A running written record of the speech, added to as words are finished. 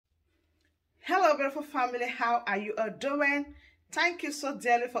Hello, beautiful family. How are you all doing? Thank you so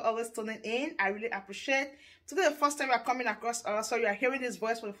dearly for always tuning in. I really appreciate. Today, the first time you are coming across us, so you are hearing this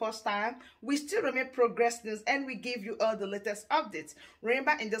voice for the first time. We still remain Progress News, and we give you all the latest updates.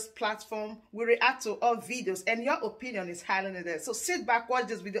 Remember, in this platform, we react to all videos, and your opinion is highly needed. So sit back, watch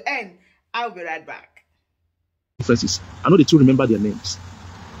this video, and I'll be right back. I know they too remember their names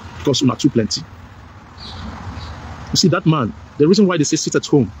because we are too plenty. You see, that man, the reason why they say sit at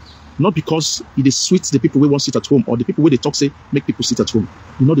home, not because it is sweet the people who want to sit at home or the people where they talk say make people sit at home.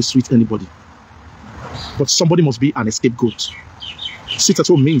 You know they sweet anybody. But somebody must be an scapegoat. Sit at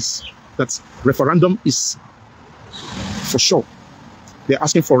home means that referendum is for sure. They're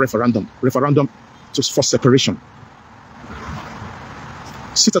asking for referendum just for separation.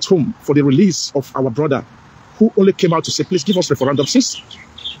 Sit at home for the release of our brother who only came out to say, please give us referendum, since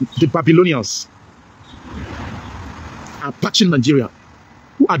the Babylonians are patching Nigeria.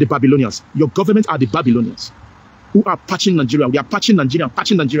 Who are the Babylonians? Your government are the Babylonians who are patching Nigeria. We are patching Nigeria,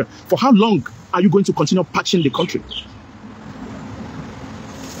 patching Nigeria. For how long are you going to continue patching the country?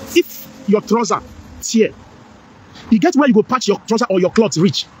 If your trouser tear, you get where you go patch your trouser or your cloth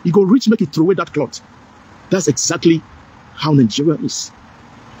reach. You go reach, make you throw away that cloth. That's exactly how Nigeria is.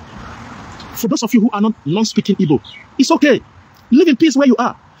 For those of you who are not non-speaking Igbo, it's okay. Live in peace where you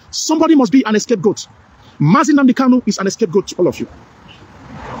are. Somebody must be an scapegoat. Mazi Nnamdi Kanu is an scapegoat to all of you.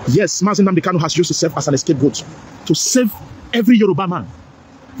 Yes, Mazi Nnamdi Kanu has used to serve as an scapegoat to save every Yoruba man.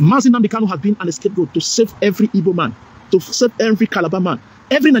 Mazi Nnamdi Kanu has been an scapegoat to save every Igbo man, to save every Calabar man,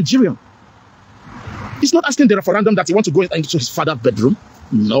 every Nigerian. He's not asking the referendum that he wants to go into his father's bedroom.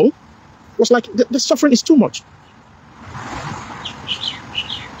 No. It was like, the suffering is too much.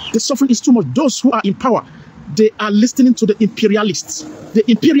 The suffering is too much. Those who are in power, they are listening to the imperialists. The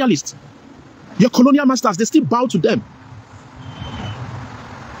imperialists. Your colonial masters, they still bow to them.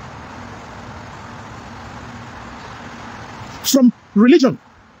 From religion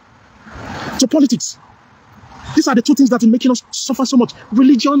to politics. These are the two things that are making us suffer so much.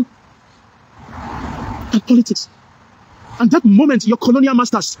 Religion and politics. And that moment, your colonial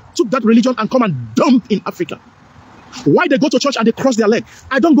masters took that religion and come and dump in Africa. Why they go to church and they cross their leg?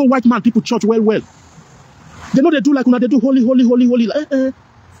 I don't go white man people church well. They know they do like when they do holy.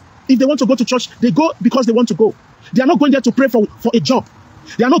 If they want to go to church, they go because they want to go. They are not going there to pray for a job.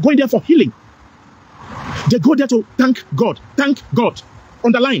 They are not going there for healing. They go there to thank God. Thank God.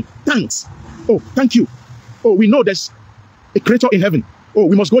 Underline, thanks. Oh, thank you. Oh, we know there's a creator in heaven. Oh,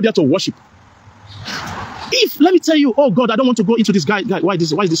 we must go there to worship. If, let me tell you, oh God, I don't want to go into this guy. Why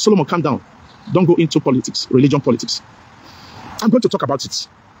is this? Solomon, calm down. Don't go into politics, religion politics. I'm going to talk about it.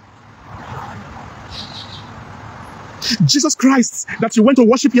 Jesus Christ that you went to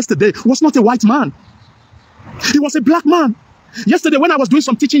worship yesterday was not a white man. He was a black man. Yesterday, when I was doing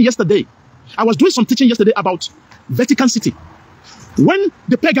some teaching yesterday, about Vatican City. When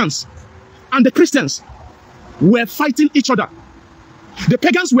the pagans and the Christians were fighting each other, the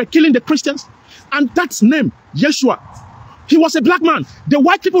pagans were killing the Christians, and that name, Yeshua, he was a black man. The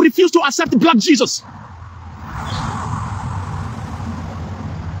white people refused to accept black Jesus.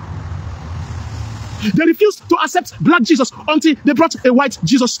 They refused to accept black Jesus until they brought a white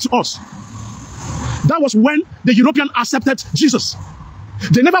Jesus to us. That was when the European accepted Jesus.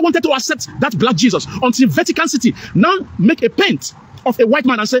 They never wanted to accept that black Jesus until Vatican City now make a paint of a white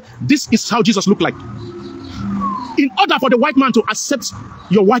man and say, this is how Jesus looked like. In order for the white man to accept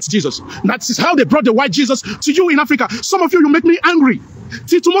your white Jesus. That is how they brought the white Jesus to you in Africa. Some of you make me angry.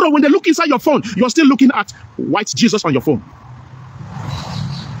 Till tomorrow when they look inside your phone, you're still looking at white Jesus on your phone.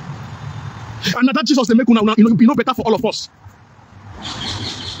 And that Jesus they make be no better for all of us.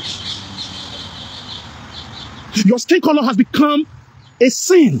 Your skin color has become a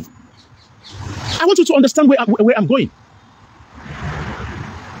sin. I want you to understand where I'm going.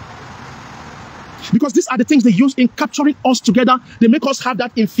 Because these are the things they use in capturing us together. They make us have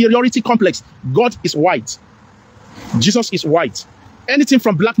that inferiority complex. God is white. Jesus is white. Anything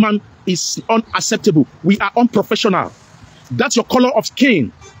from black man is unacceptable. We are unprofessional. That's your color of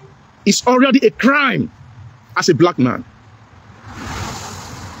skin. It's already a crime as a black man.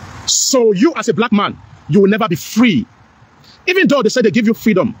 So you as a black man, you will never be free. Even though they say they give you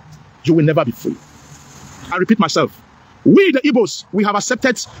freedom, you will never be free. I repeat myself. We, the Igbos, we have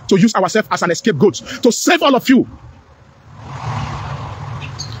accepted to use ourselves as an scapegoat to save all of you.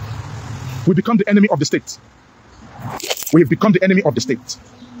 We become the enemy of the state. We have become the enemy of the state.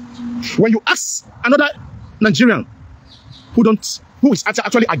 When you ask another Nigerian who is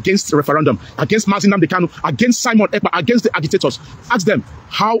actually against the referendum, against Mazi Nnamdi Kanu, against Simon Ekpa, against the agitators, ask them,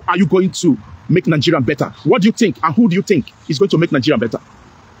 how are you going to make Nigeria better? What do you think and who do you think is going to make Nigeria better?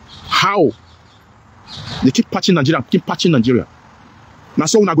 How They keep patching Nigeria, keep patching Nigeria. Now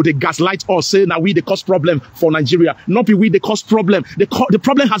so una go they gaslight us, say now we the cause problem for Nigeria. Not be we the cause problem. The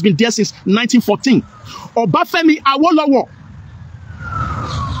problem has been there since 1914. Obafemi Awolowo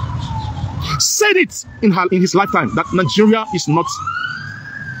said it in his lifetime that Nigeria is not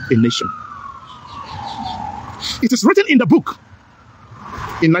a nation. It is written in the book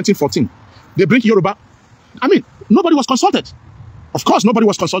in 1914. They bring Yoruba. I mean, nobody was consulted. Of course, nobody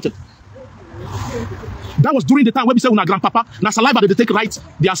was consulted. That was during the time when we say una grandpapa, na saliva they take write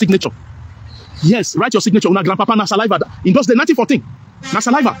their signature. Yes, write your signature, una grandpapa, na saliva. In those days, 1914, na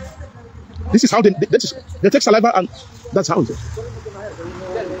saliva. This is how they take saliva, and that's how it is.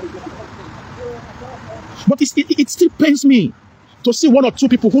 But it still pains me to see one or two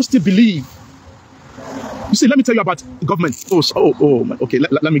people who still believe. You see, let me tell you about government. Okay,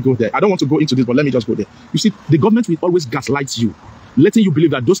 let me go there. I don't want to go into this, but let me just go there. You see, the government will always gaslight you, letting you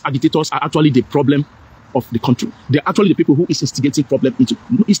believe that those agitators are actually the problem of the country. They're actually the people who is instigating problem into.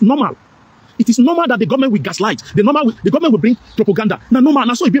 It's normal. It is normal that the government will gaslight. The government will bring propaganda. Now, normal.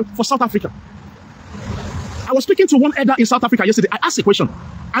 Now, so it be for South Africa. I was speaking to one elder in South Africa yesterday. I asked a question.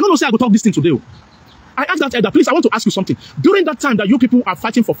 I don't know, say I go talk this thing today. I asked that elder, please, I want to ask you something. During that time that you people are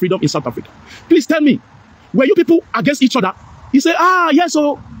fighting for freedom in South Africa, please tell me, were you people against each other? He said, yes,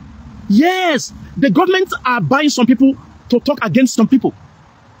 oh, yes. The government are buying some people to talk against some people.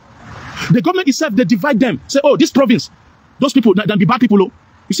 The government itself, they divide them. Say, oh, this province, those people, then be bad people. Oh.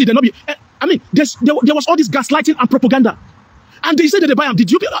 You see, they're not be. I mean, there was all this gaslighting and propaganda. And they said that they buy them.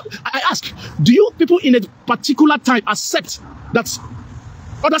 Did you? I ask, do you people in a particular time accept that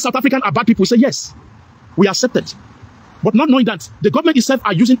other South Africans are bad people? Say, yes, we accept it. But not knowing that the government itself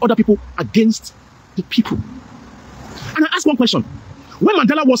are using other people against the people. And I asked one question. When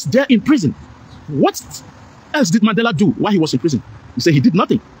Mandela was there in prison, what else did Mandela do while he was in prison? He said he did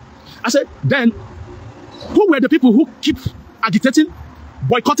nothing. I said, then, who were the people who keep agitating,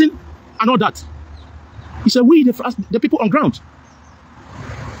 boycotting, and all that? He said, we, the people on ground.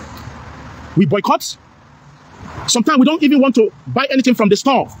 We boycott. Sometimes we don't even want to buy anything from the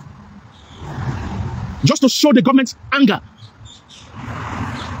store. Just to show the government's anger.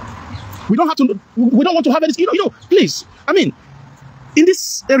 We don't want to have anything, please. I mean, in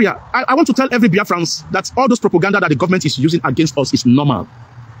this area, I want to tell every Biafrans that all those propaganda that the government is using against us is normal.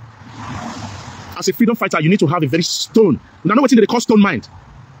 As a freedom fighter, you need to have a very stone. You know what they call stone mind.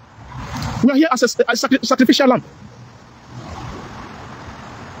 We are here as a sacrificial lamb.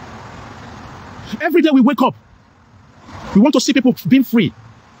 Every day we wake up, we want to see people being free.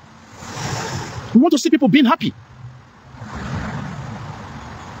 We want to see people being happy.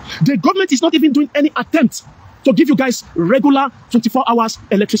 The government is not even doing any attempt to give you guys regular 24 hours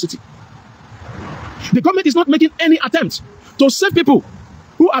electricity. The government is not making any attempt to save people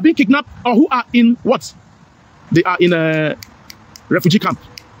who are being kidnapped or who are in what? They are in a refugee camp.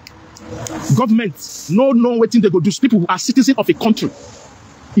 Government, no waiting they go do. People who are citizens of a country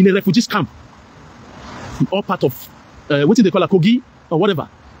in a refugee camp. In all part of, what do they call a Kogi or whatever.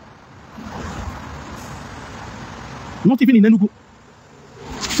 Not even in Enugu.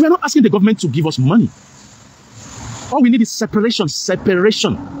 We are not asking the government to give us money. All we need is separation.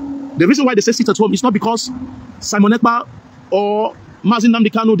 The reason why they say sit at home is not because Simon Ekpa or Mazin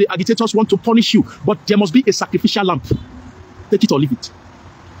Namdekano, the agitators, want to punish you, but there must be a sacrificial lamb. Take it or leave it.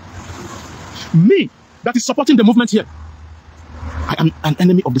 Me, that is supporting the movement here, I am an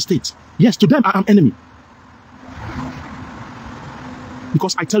enemy of the state. Yes, to them I am enemy.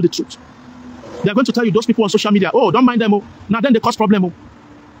 Because I tell the truth. They are going to tell you, those people on social media, oh, don't mind them. Oh. Now then they cause problem. Oh.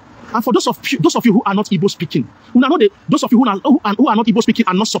 And for those of you who are not Igbo speaking, those of you who are not Igbo speaking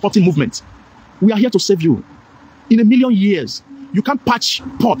and not supporting movement, we are here to save you. In 1 million years, you can't patch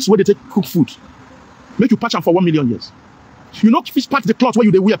pots where they take cook food. Make you patch them for 1 million years. You know, fish patch the cloth where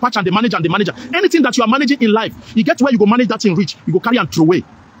they wear, patch and the manager. Anything that you are managing in life, you get where you go manage that thing rich, you go carry and throw away.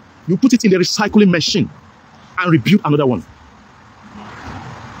 You put it in the recycling machine and rebuild another one.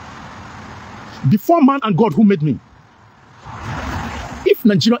 Before man and God who made me, if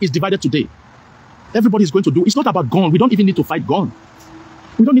Nigeria is divided today, everybody is going to do. It's not about gun. We don't even need to fight gun.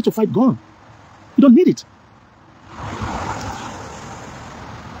 We don't need to fight gun. We don't need it.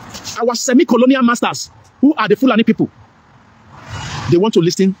 Our semi-colonial masters, who are the Fulani people, they want to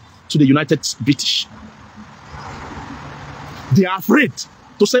listen to the United British. They are afraid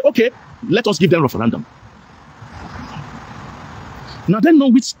to say, okay, let us give them a referendum. Now they know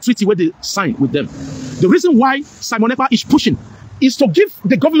which treaty where they sign with them. The reason why Simon Ekpa is pushing is to give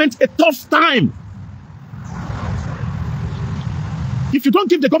the government a tough time. If you don't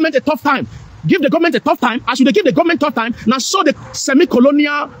give the government a tough time, give the government a tough time, as you give the government tough time, now so the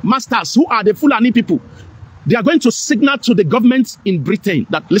semi-colonial masters who are the Fulani people, They are going to signal to the government in Britain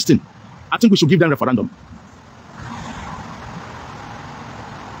that, listen, I think we should give them referendum.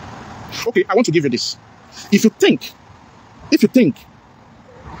 Okay, I want to give you this. If you think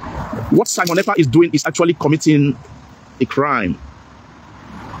what Simon Ekpa is doing is actually committing a crime,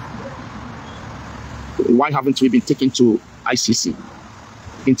 why haven't we been taken to ICC,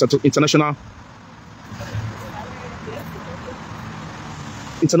 International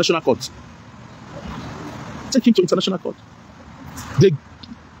Court? Take him to International Court. The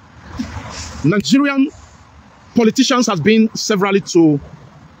Nigerian politicians has been severally to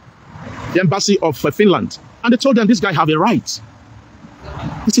the embassy of Finland, and they told them this guy have a right.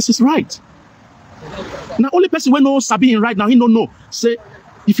 It is his right. Now, only person when knows Sabi in right now, he don't know. Say,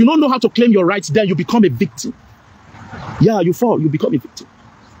 if you don't know how to claim your rights, then you become a victim. Yeah, you fall, you become a victim.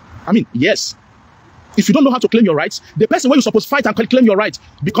 I mean, yes. If you don't know how to claim your rights, the person where you're supposed to fight and claim your rights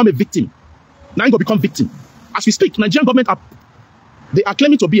become a victim. Now you go become victim. As we speak, Nigerian government they are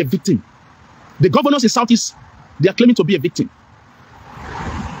claiming to be a victim. The governors in Southeast, they are claiming to be a victim.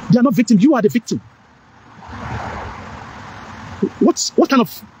 They are not victims. You are the victim. What kind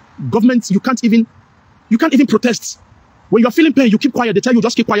of government you can't even protest? When you're feeling pain, you keep quiet. They tell you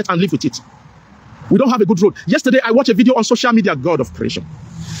just keep quiet and live with it. We don't have a good road. Yesterday, I watched a video on social media, God of creation.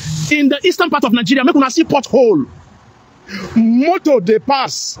 In the eastern part of Nigeria, make una see pothole. Motor they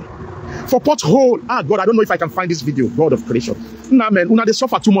pass for pothole. Ah, God, I don't know if I can find this video, God of creation. Nah, man, una they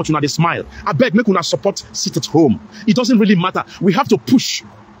suffer too much, una they smile. I beg, make una support, sit at home. It doesn't really matter. We have to push,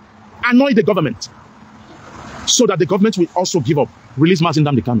 annoy the government, so that the government will also give up. Release Mazin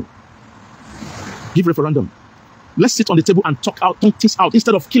Nnamdi Kanu. Give referendum. Let's sit on the table and talk things out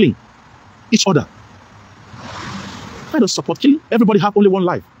instead of killing each other. I don't support killing. Everybody have only one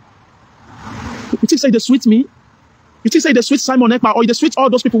life. You think say they sweet me? You think say they sweet Simon Ekpa or they sweet all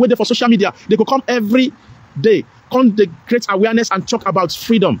those people waiting for social media? They go come every day, come they create awareness and talk about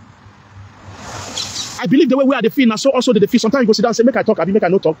freedom. I believe the way we are the feel now, so also they feel. Sometimes you go sit down and say, make I talk, make I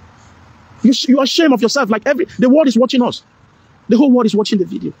not talk. You are ashamed of yourself. Like the world is watching us. The whole world is watching the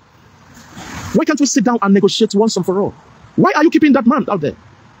video. Why can't we sit down and negotiate once and for all? Why are you keeping that man out there?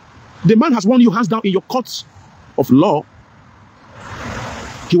 The man has won you hands down in your courts of law.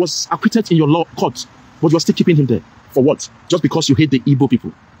 He was acquitted in your court, but you are still keeping him there. For what? Just because you hate the Igbo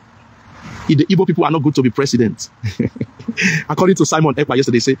people. If the Igbo people are not good to be president. According to Simon Ekpa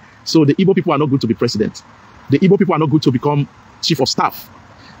yesterday, say, so the Igbo people are not good to be president. The Igbo people are not good to become chief of staff.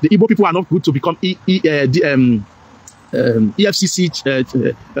 The Igbo people are not good to become EFCC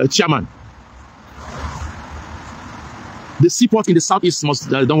chairman. The seaport in the southeast must,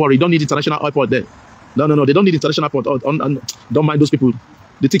 don't worry, don't need international airport there. No, they don't need international airport. Don't mind those people.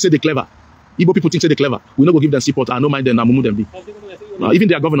 They think say they're clever. Igbo people think say they're clever. We not go give them seaport. I don't mind them. Even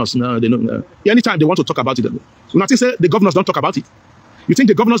their governors, no, they know. Anytime they want to talk about it, so nothing say the governors don't talk about it. You think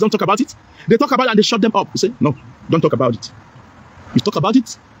the governors don't talk about it? They talk about it and they shut them up. You say, no, don't talk about it. You talk about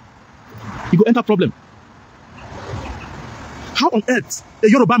it, you go enter problem. How on earth a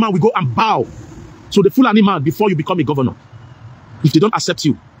Yoruba man will go and bow to the Fulani man before you become a governor? If they don't accept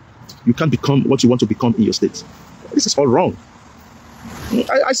you, you can't become what you want to become in your state. This is all wrong.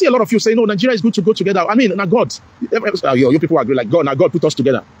 I see a lot of you saying, no, Nigeria is good to go together. I mean, now God, you people agree like God, now God put us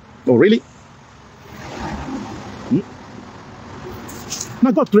together. Oh, really?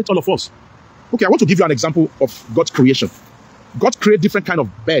 Now God created all of us. Okay, I want to give you an example of God's creation. God created different kind of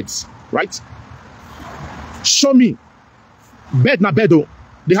birds, right? Show me. Bird na bird,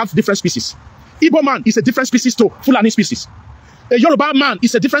 they have different species. Igbo man is a different species to Fulani species. A Yoruba man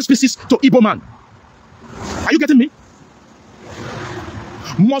is a different species to Igbo man. Are you getting me?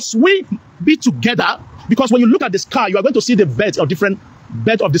 Must we be together? Because when you look at the sky, you are going to see the birds of different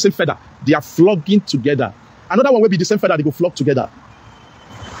birds of the same feather. They are flocking together. Another one will be the same feather, they go flock together.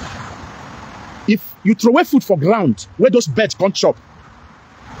 If you throw away food for ground, where those birds can't chop,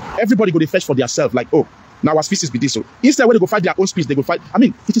 everybody go to fetch for themselves, like, oh, now our species be this. So instead, when they go fight their own species, they go fight. I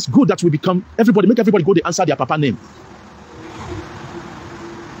mean, it is good that we become, make everybody go to answer their papa name.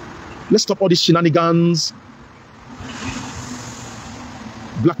 Let's stop all these shenanigans,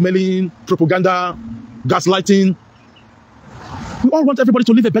 blackmailing, propaganda, gaslighting. We all want everybody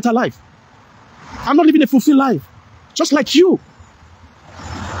to live a better life. I'm not living a fulfilled life, just like you.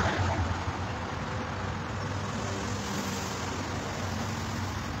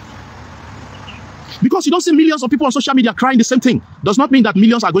 Because you don't see millions of people on social media crying the same thing, does not mean that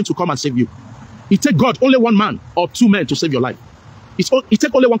millions are going to come and save you. It takes God, only one man or two men to save your life. It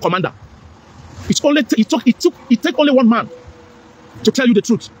takes only one commander. It takes only one man to tell you the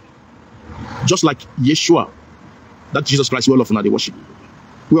truth. Just like Yeshua, that Jesus Christ, we all of us they worship.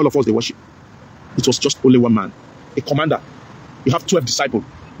 We all of us they worship. It was just only one man, a commander. You have 12 disciples.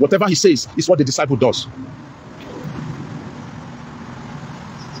 Whatever he says is what the disciple does.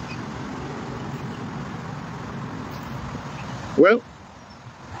 Well,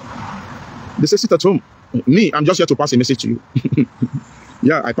 they say sit at home. Me, I'm just here to pass a message to you.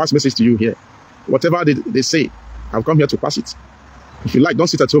 Yeah, I pass message to you here. Whatever they say, I've come here to pass it. If you like, don't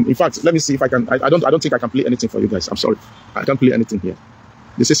sit at home. In fact, let me see if I can. I don't think I can play anything for you guys. I'm sorry, I can't play anything here.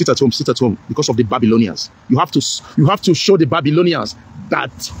 They say sit at home because of the Babylonians. You have to show the Babylonians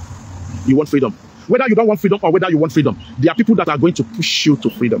that you want freedom. Whether you don't want freedom or whether you want freedom, there are people that are going to push you to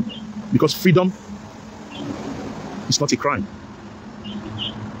freedom, because freedom is not a crime.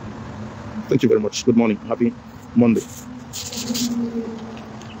 Thank you very much. Good morning. Happy Monday.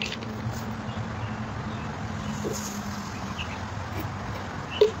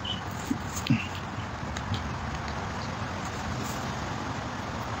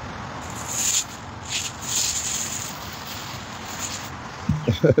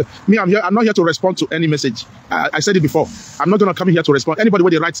 Me, I'm not here to respond to any message. I said it before. I'm not going to come here to respond. Anybody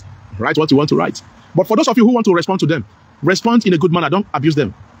where they write what you want to write. But for those of you who want to respond to them, respond in a good manner. Don't abuse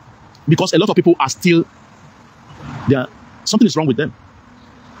them. Because a lot of people are still there. Something is wrong with them.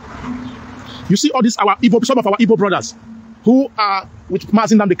 You see all these some of our Igbo brothers who are with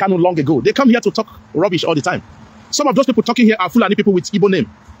Mazin Nnamdi Kanu long ago. They come here to talk rubbish all the time. Some of those people talking here are Fulani people with Igbo name.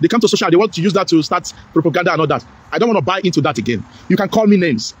 They come to social, they want to use that to start propaganda and all that. I don't want to buy into that again. You can call me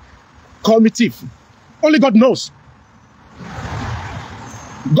names. Call me thief. Only God knows.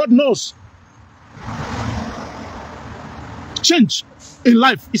 God knows. Change in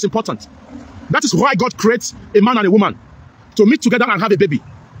life is important. That is why God creates a man and a woman to meet together and have a baby.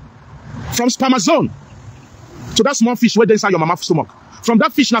 From spermazone to that small fish where they inside your mama's stomach. From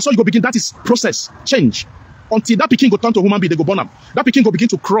that fish, now so you go begin, that is process, change. Until that pikin go turn to human being, they go born up. That pikin go begin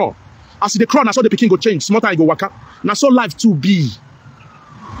to crawl. As they crawl, now so the pikin go change. Small time go waka. Now so life to be.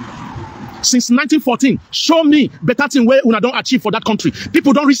 Since 1914, show me better thing where una don't achieve for that country.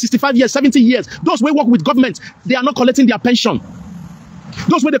 People don't reach 65 years, 70 years. Those who work with government, they are not collecting their pension.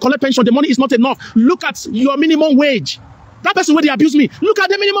 Those where they collect pension, the money is not enough. Look at your minimum wage. That person where they abuse me, look at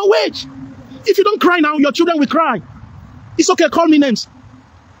the minimum wage. If you don't cry now, your children will cry. It's okay, call me names.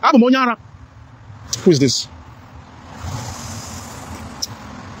 Abu Monyara. Who is this?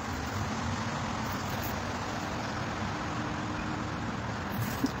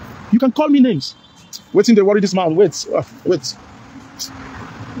 You can call me names. Wait till they worry this man. Wait.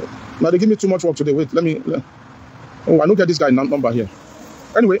 Now they give me too much work today. Wait, oh, I don't get this guy number here.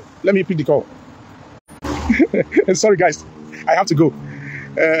 Anyway, let me pick the call. Sorry, guys. I have to go.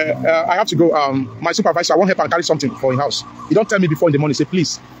 My supervisor, I want help and carry something for your house. He don't tell me before in the morning. Say,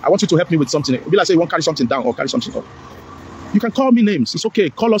 please, I want you to help me with something. Be like, say, you want to carry something down or carry something up. You can call me names. It's okay.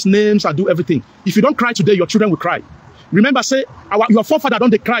 Call us names and do everything. If you don't cry today, your children will cry. Remember, say, your forefather don't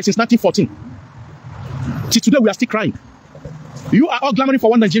they cry since 1914. Till today, we are still crying. You are all clamoring for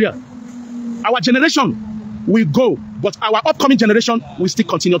one Nigeria. Our generation will go, but our upcoming generation will still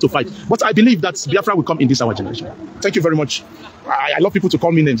continue to fight. But I believe that Biafra will come in this our generation. Thank you very much. I love people to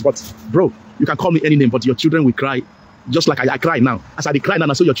call me names, but bro, you can call me any name, but your children will cry just like I cry now. As I cry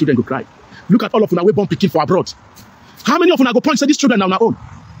now, so your children will cry. Look at all of you we born picking for abroad. How many of you go point say these children are on our own?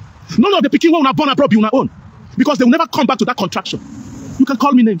 None of the picking when we are born abroad be on our own. Because they will never come back to that contraction. You can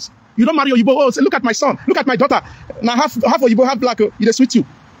call me names. You don't marry Oyibo. Oh, say, look at my son. Look at my daughter. Now half Oyibo, half black. They sweet you.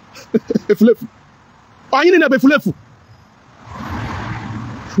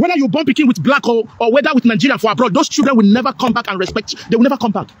 Whether you born picking with black or whether with Nigerian for abroad, those children will never come back and respect you. They will never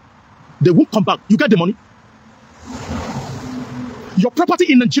come back. They won't come back. You get the money. Your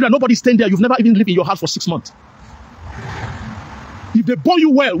property in Nigeria, nobody's staying there. You've never even lived in your house for 6 months. If they born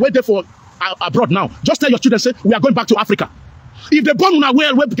you well, wait there for abroad now. Just tell your children, say, we are going back to Africa. If they born una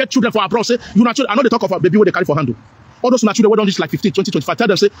well, we get children for abroad, say, you not children. I know they talk about baby where they carry for handle. All those children who don't reach like 15, 20, 25, tell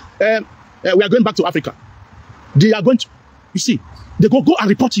them, say, we are going back to Africa. They are going to, you see, they go and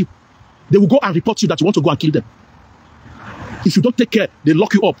report you. They will go and report you that you want to go and kill them. If you don't take care, they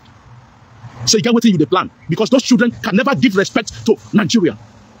lock you up. So you get what you the plan. Because those children can never give respect to Nigeria.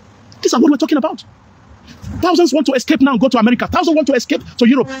 This is what we're talking about. Thousands want to escape now and go to America. Thousands want to escape to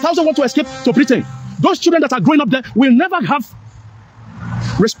Europe. Thousands want to escape to Britain. Those children that are growing up there will never have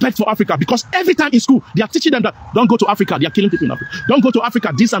respect for Africa, because every time in school, they are teaching them that don't go to Africa. They are killing people in Africa. Don't go to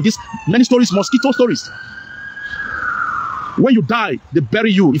Africa. This and this. Many stories, mosquito stories. When you die, they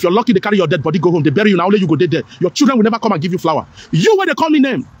bury you. If you're lucky, they carry your dead body, go home. They bury you. Now only you go dead there. Your children will never come and give you flower. You, when they call me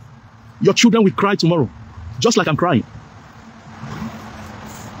name, your children will cry tomorrow. Just like I'm crying.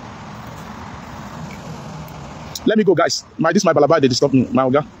 Let me go, guys. This is my balabai. They disturb me. My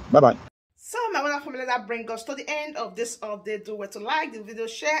Oga. Bye-bye. So, my family, that brings us to the end of this update. Do well to like the video,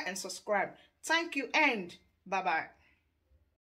 share, and subscribe. Thank you, and bye-bye.